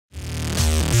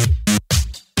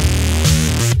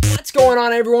going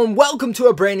on, everyone? Welcome to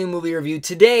a brand new movie review.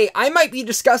 Today, I might be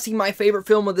discussing my favorite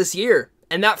film of this year,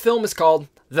 and that film is called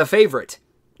The Favorite.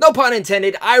 No pun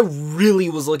intended, I really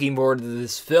was looking forward to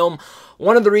this film.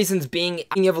 One of the reasons being,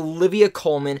 you have Olivia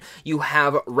Colman, you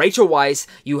have Rachel Weisz,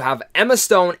 you have Emma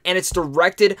Stone, and it's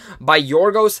directed by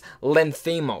Yorgos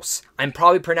Lanthimos. I'm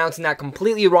probably pronouncing that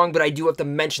completely wrong, but I do have to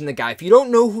mention the guy. If you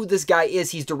don't know who this guy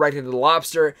is, he's directed The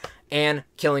Lobster and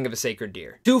Killing of a Sacred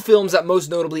Deer. Two films that most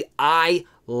notably I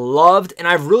loved, and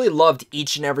I've really loved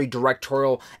each and every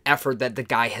directorial effort that the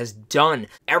guy has done.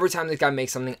 Every time this guy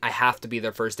makes something, I have to be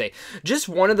there first day. Just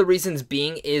one of the reasons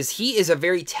being is he is a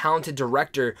very talented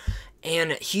director,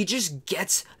 and he just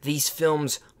gets these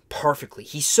films perfectly.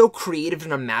 He's so creative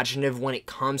and imaginative when it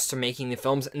comes to making the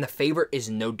films, and The Favorite is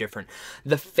no different.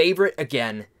 The Favorite,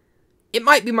 again, it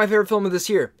might be my favorite film of this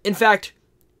year. In fact,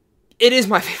 it is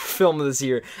my favorite film of this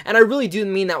year, and I really do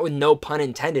mean that with no pun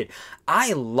intended.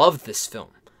 I love this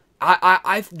film.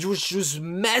 I was just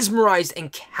mesmerized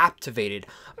and captivated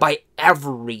by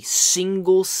every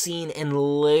single scene and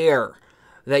layer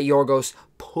that Yorgos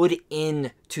put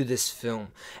into this film.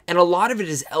 And a lot of it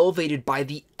is elevated by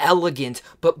the elegant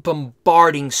but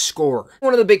bombarding score.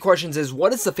 One of the big questions is,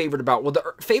 what is The Favorite about? Well,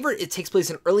 The Favorite, it takes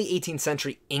place in early 18th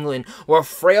century England, where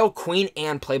frail Queen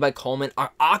Anne, played by Colman,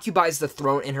 occupies the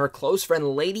throne, and her close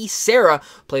friend Lady Sarah,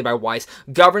 played by Weisz,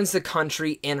 governs the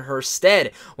country in her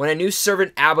stead, when a new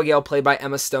servant, Abigail, played by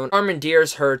Emma Stone,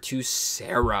 commandeers her to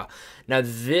Sarah. Now,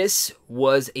 this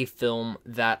was a film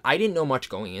that I didn't know much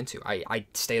going into. I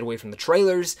stayed away from the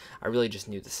trailers. I really just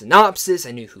knew the synopsis.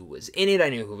 I knew who was in it. I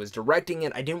knew who was directing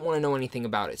it. I didn't want to know anything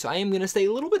about it. So I am going to stay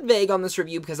a little bit vague on this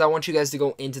review because I want you guys to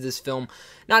go into this film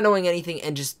not knowing anything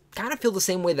and just kind of feel the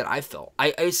same way that I felt.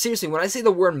 I seriously, when I say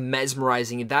the word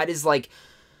mesmerizing, that is like,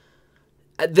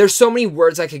 there's so many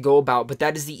words I could go about, but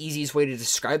that is the easiest way to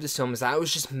describe this film, is I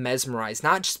was just mesmerized,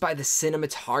 not just by the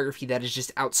cinematography that is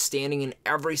just outstanding, and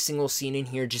every single scene in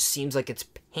here just seems like it's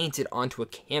painted onto a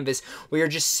canvas where you're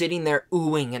just sitting there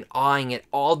oohing and awing at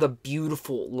all the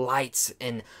beautiful lights,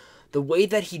 and the way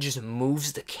that he just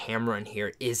moves the camera in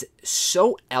here is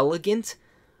so elegant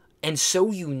and so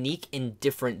unique and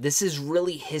different. This is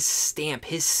really his stamp,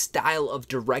 his style of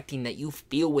directing that you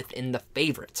feel within The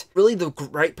Favorite. Really, the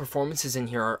great performances in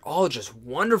here are all just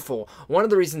wonderful. One of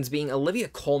the reasons being Olivia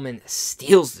Colman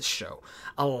steals the show.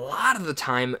 A lot of the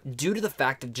time, due to the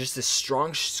fact of just the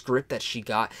strong script that she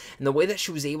got, and the way that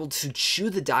she was able to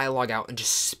chew the dialogue out and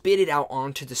just spit it out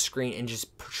onto the screen and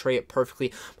just portray it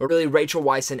perfectly. But really, Rachel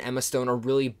Weisz and Emma Stone are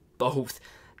really both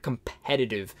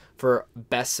competitive for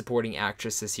Best Supporting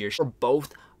Actress this year. They're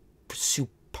both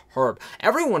superb.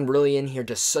 Everyone really in here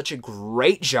does such a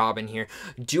great job in here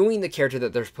doing the character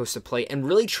that they're supposed to play and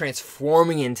really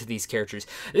transforming into these characters.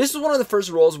 This was one of the first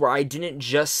roles where I didn't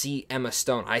just see Emma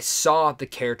Stone. I saw the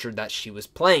character that she was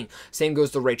playing. Same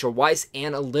goes to Rachel Weisz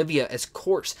and Olivia, as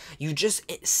course. You just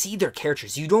see their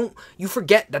characters. You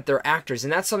forget that they're actors,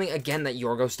 and that's something, again, that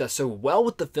Yorgos does so well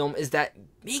with the film, is that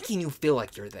making you feel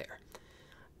like you're there.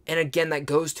 And again, that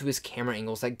goes to his camera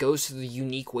angles, that goes to the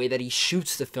unique way that he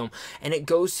shoots the film, and it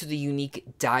goes to the unique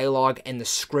dialogue and the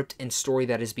script and story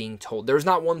that is being told. There's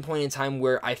not one point in time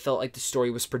where I felt like the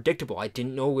story was predictable. I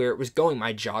didn't know where it was going.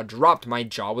 My jaw dropped. My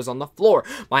jaw was on the floor.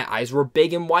 My eyes were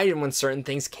big and wide when certain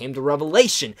things came to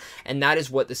revelation. And that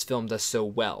is what this film does so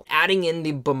well. Adding in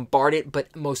the bombarded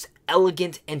but most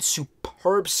elegant and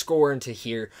superb score into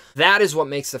here, that is what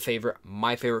makes The Favorite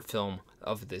my favorite film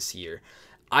of this year.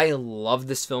 I love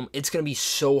this film. It's going to be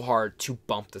so hard to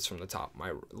bump this from the top of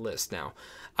my list now.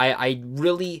 I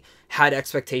really had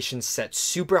expectations set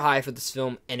super high for this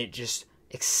film, and it just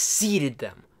exceeded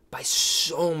them by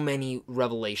so many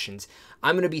revelations.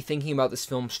 I'm going to be thinking about this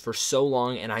film for so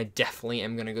long, and I definitely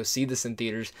am going to go see this in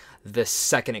theaters the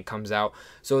second it comes out.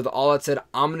 So with all that said,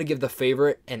 I'm going to give The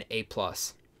Favorite an A+.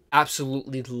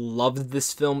 Absolutely loved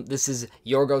this film. This is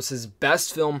Yorgos'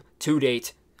 best film to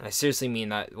date, and I seriously mean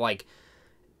that. Like,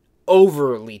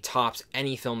 overly tops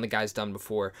any film the guy's done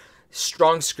before.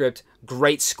 Strong script,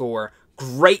 great score,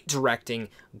 great directing,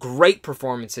 great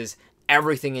performances.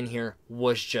 Everything in here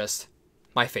was just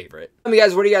my favorite. Tell me,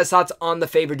 guys, what are you guys' thoughts on The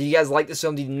Favorite? Do you guys like this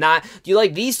film? Do you not? Do you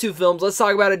like these two films? Let's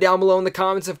talk about it down below in the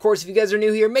comments. Of course, if you guys are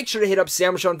new here, make sure to hit up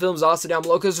Sandwich on Films also down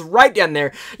below, because right down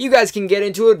there, you guys can get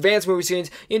into advanced movie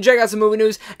screenings. You can check out some movie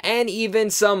news and even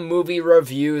some movie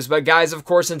reviews. But guys, of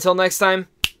course, until next time,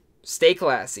 stay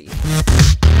classy.